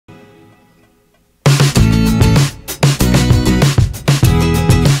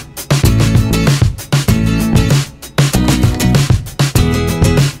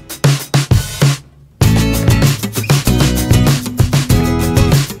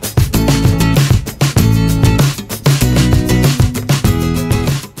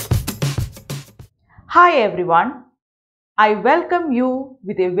Hi everyone, I welcome you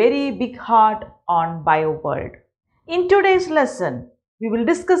with a very big heart on BioWorld. In today's lesson, we will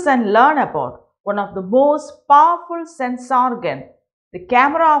discuss and learn about one of the most powerful sense organ, the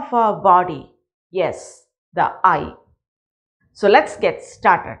camera of our body. Yes, the eye. So let's get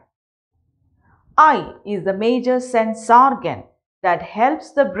started. Eye is the major sense organ that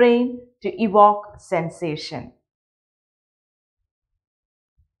helps the brain to evoke sensation.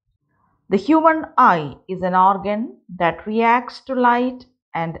 The human eye is an organ that reacts to light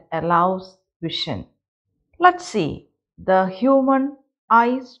and allows vision. Let's see the human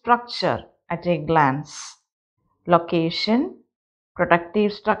eye structure at a glance. Location,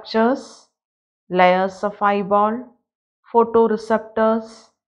 protective structures, layers of eyeball,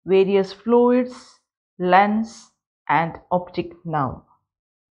 photoreceptors, various fluids, lens, and optic nerve.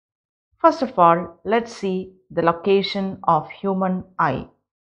 First of all, let's see the location of human eye.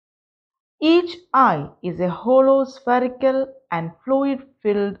 Each eye is a hollow spherical and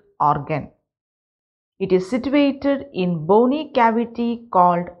fluid-filled organ. It is situated in bony cavity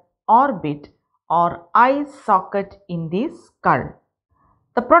called orbit or eye socket in the skull.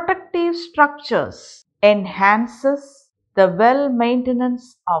 The protective structures enhances the well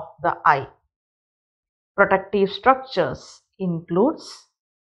maintenance of the eye. Protective structures includes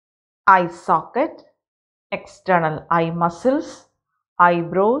eye socket, external eye muscles,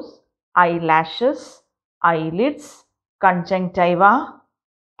 eyebrows, eyelashes, eyelids, conjunctiva,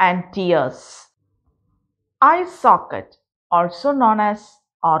 and tears. Eye socket, also known as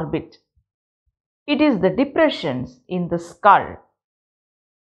orbit. It is the depressions in the skull.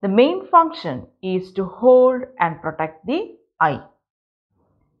 The main function is to hold and protect the eye.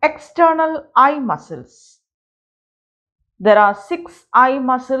 External eye muscles. There are 6 eye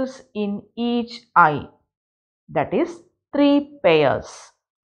muscles in each eye, that is 3 pairs.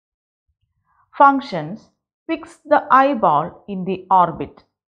 Functions: fix the eyeball in the orbit,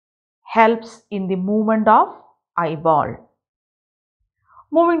 helps in the movement of eyeball.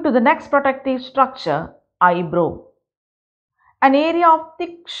 Moving to the next protective structure, eyebrow. An area of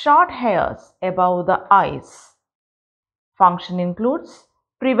thick short hairs above the eyes. Function includes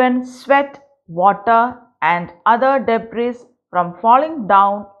prevent sweat, water and other debris from falling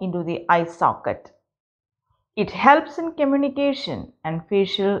down into the eye socket. It helps in communication and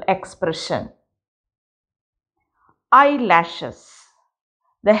facial expression. Eyelashes.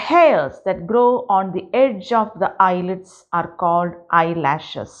 The hairs that grow on the edge of the eyelids are called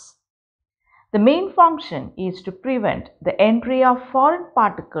eyelashes. The main function is to prevent the entry of foreign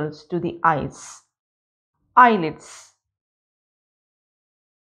particles to the eyes. Eyelids.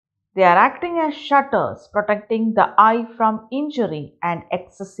 They are acting as shutters protecting the eye from injury and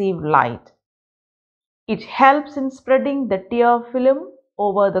excessive light. It helps in spreading the tear film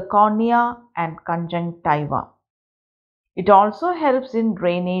over the cornea and conjunctiva. It also helps in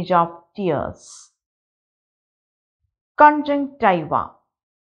drainage of tears. Conjunctiva.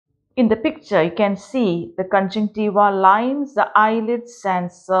 In the picture, you can see the conjunctiva lines the eyelids and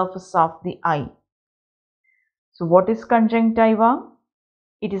surface of the eye. So what is conjunctiva?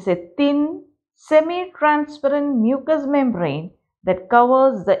 It is a thin, semi-transparent mucous membrane that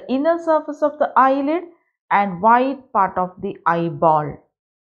covers the inner surface of the eyelid and white part of the eyeball.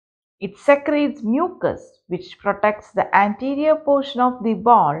 It secretes mucus which protects the anterior portion of the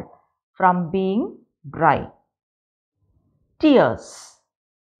ball from being dry. Tears.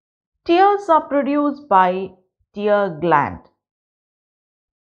 Tears are produced by tear gland.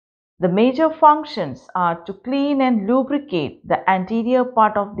 The major functions are to clean and lubricate the anterior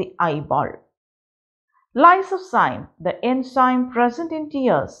part of the eyeball. Lysozyme, the enzyme present in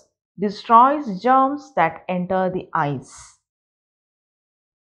tears, destroys germs that enter the eyes.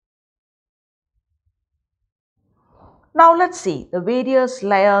 Now let's see the various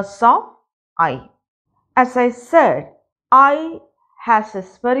layers of eye. As I said, eye has a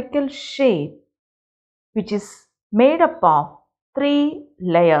spherical shape which is made up of 3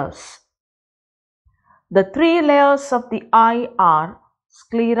 layers. The 3 layers of the eye are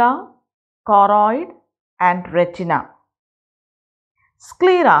sclera, choroid and retina.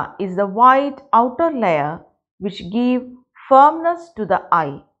 Sclera is the white outer layer which gives firmness to the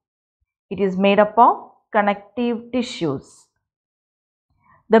eye. It is made up of connective tissues.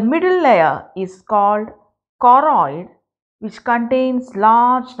 The middle layer is called choroid, which contains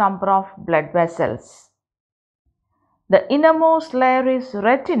large number of blood vessels. The innermost layer is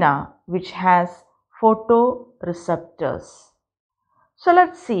retina, which has photoreceptors. So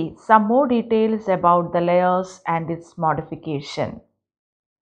let's see some more details about the layers and its modification.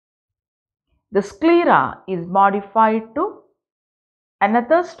 The sclera is modified to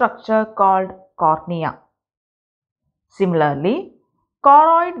another structure called cornea. Similarly,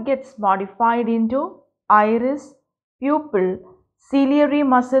 choroid gets modified into iris, pupil, ciliary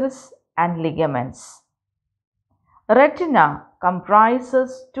muscles and ligaments. Retina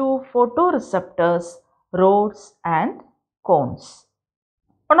comprises two photoreceptors, rods and cones.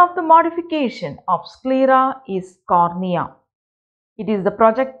 One of the modifications of sclera is cornea. It is the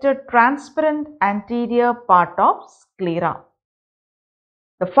projected transparent anterior part of sclera.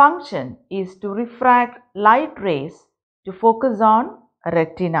 The function is to refract light rays to focus on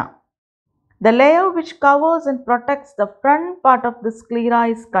retina. The layer which covers and protects the front part of the sclera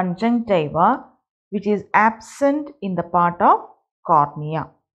is conjunctiva, which is absent in the part of cornea.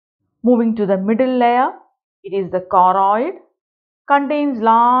 Moving to the middle layer, it is the choroid, contains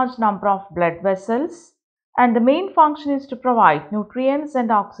large number of blood vessels, and the main function is to provide nutrients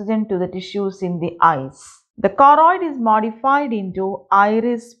and oxygen to the tissues in the eyes. The choroid is modified into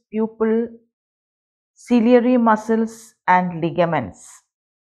iris, pupil, ciliary muscles and ligaments.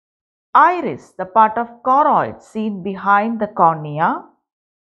 Iris, the part of choroid seen behind the cornea,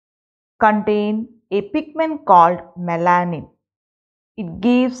 contain a pigment called melanin. It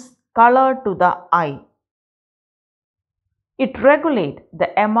gives color to the eye. It regulates the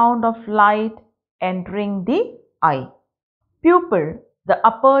amount of light entering the eye. Pupil, the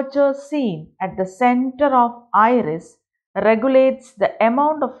aperture seen at the center of iris, regulates the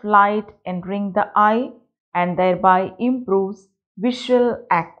amount of light entering the eye and thereby improves visual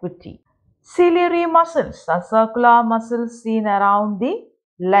acuity. Ciliary muscles are circular muscles seen around the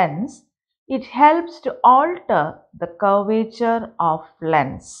lens. It helps to alter the curvature of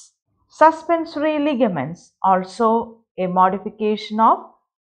lens. Suspensory ligaments, also a modification of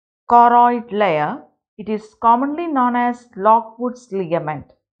choroid layer. It is commonly known as Lockwood's ligament.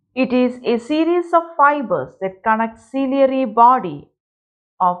 It is a series of fibers that connect ciliary body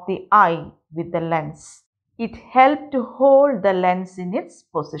of the eye with the lens. It helps to hold the lens in its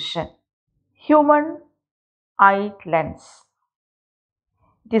position. Human eye lens.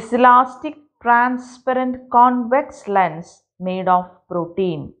 It is elastic, transparent, convex lens made of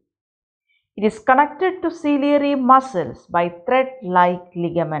protein. It is connected to ciliary muscles by thread-like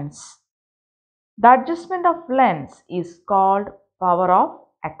ligaments. The adjustment of lens is called power of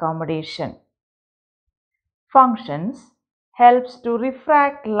accommodation. Functions: helps to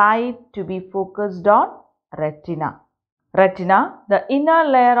refract light to be focused on retina. Retina, the inner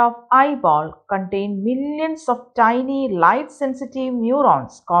layer of eyeball, contains millions of tiny light-sensitive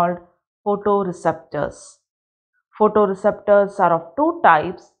neurons called photoreceptors. Photoreceptors are of two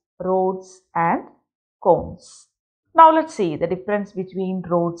types, rods and cones. Now let's see the difference between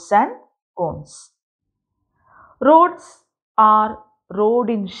rods and cones. Rods are rod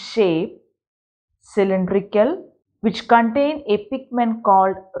in shape, cylindrical, which contain a pigment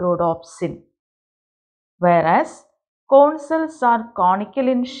called rhodopsin, whereas cone cells are conical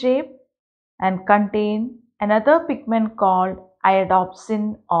in shape and contain another pigment called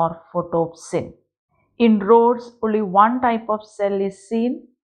iodopsin or photopsin. In rods, only one type of cell is seen,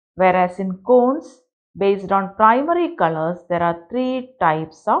 whereas in cones, based on primary colors, there are three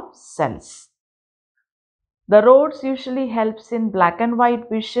types of cells. The rods usually helps in black and white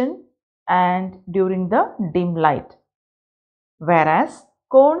vision and during the dim light, whereas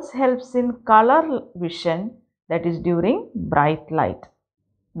cones helps in color vision, that is during bright light.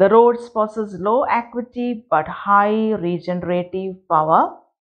 The rods possess low acuity but high regenerative power,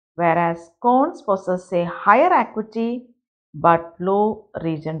 whereas cones possess a higher acuity but low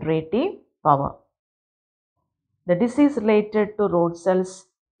regenerative power. The disease related to rod cells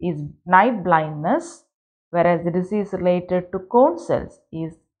is night blindness, whereas the disease related to cone cells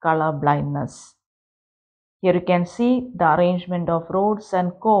is color blindness. Here you can see the arrangement of rods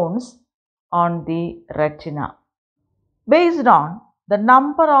and cones on the retina. Based on the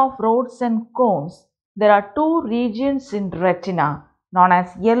number of rods and cones, there are two regions in retina known as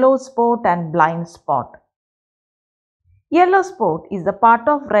yellow spot and blind spot. Yellow spot is the part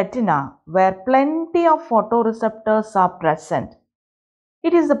of retina where plenty of photoreceptors are present.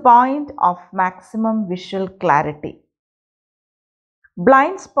 It is the point of maximum visual clarity.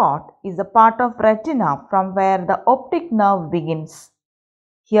 Blind spot is a part of retina from where the optic nerve begins.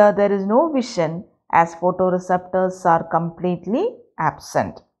 Here there is no vision as photoreceptors are completely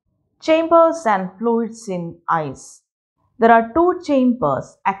absent. Chambers and fluids in eyes. There are two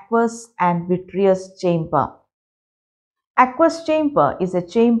chambers, aqueous and vitreous chamber. Aqueous chamber is a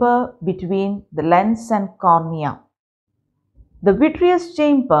chamber between the lens and cornea. The vitreous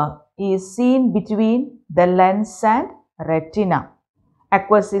chamber is seen between the lens and retina.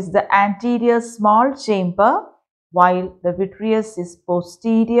 Aqueous is the anterior small chamber while the vitreous is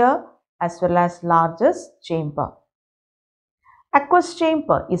posterior as well as largest chamber. Aqueous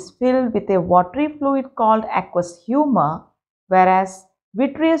chamber is filled with a watery fluid called aqueous humor, whereas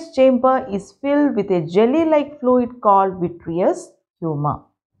vitreous chamber is filled with a jelly-like fluid called vitreous humor.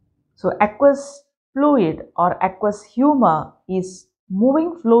 So aqueous fluid or aqueous humor is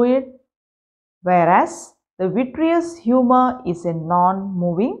moving fluid, whereas the vitreous humor is a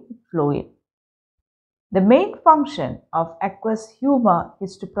non-moving fluid. The main function of aqueous humor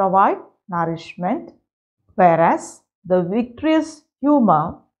is to provide nourishment, whereas the vitreous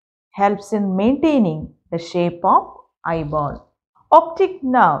humor helps in maintaining the shape of eyeball. Optic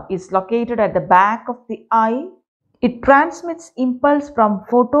nerve is located at the back of the eye. It transmits impulse from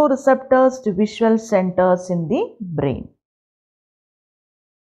photoreceptors to visual centers in the brain.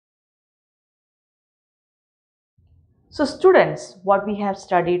 So students, what we have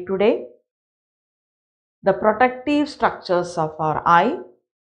studied today? The protective structures of our eye,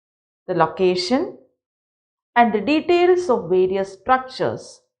 the location, and the details of various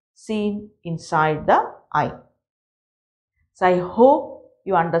structures seen inside the eye. So I hope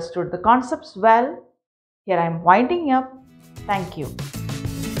you understood the concepts well. Here I am winding up. Thank you.